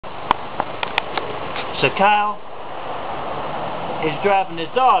So Kyle is driving his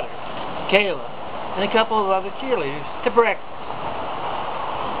daughter, Kayla, and a couple of other cheerleaders to breakfast.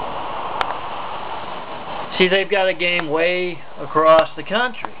 See, they've got a game way across the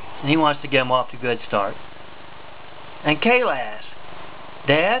country, and he wants to get them off to a good start. And Kayla asks,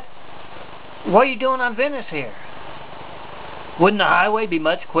 "Dad, what are you doing on Venice here? Wouldn't the highway be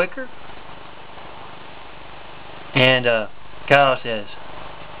much quicker?" And Kyle says,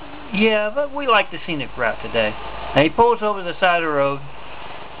 "Yeah, but we like the scenic route today." And he pulls over to the side of the road,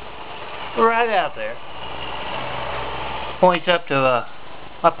 right out there, points up to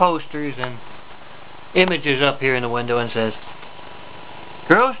my posters and images up here in the window and says,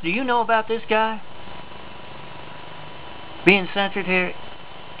 "Girls, do you know about this guy being censored here?"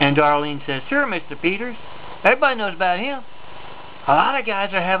 And Darlene says, "Sure, Mr. Peters. Everybody knows about him. A lot of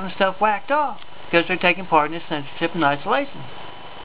guys are having stuff whacked off because they're taking part in this censorship and isolation."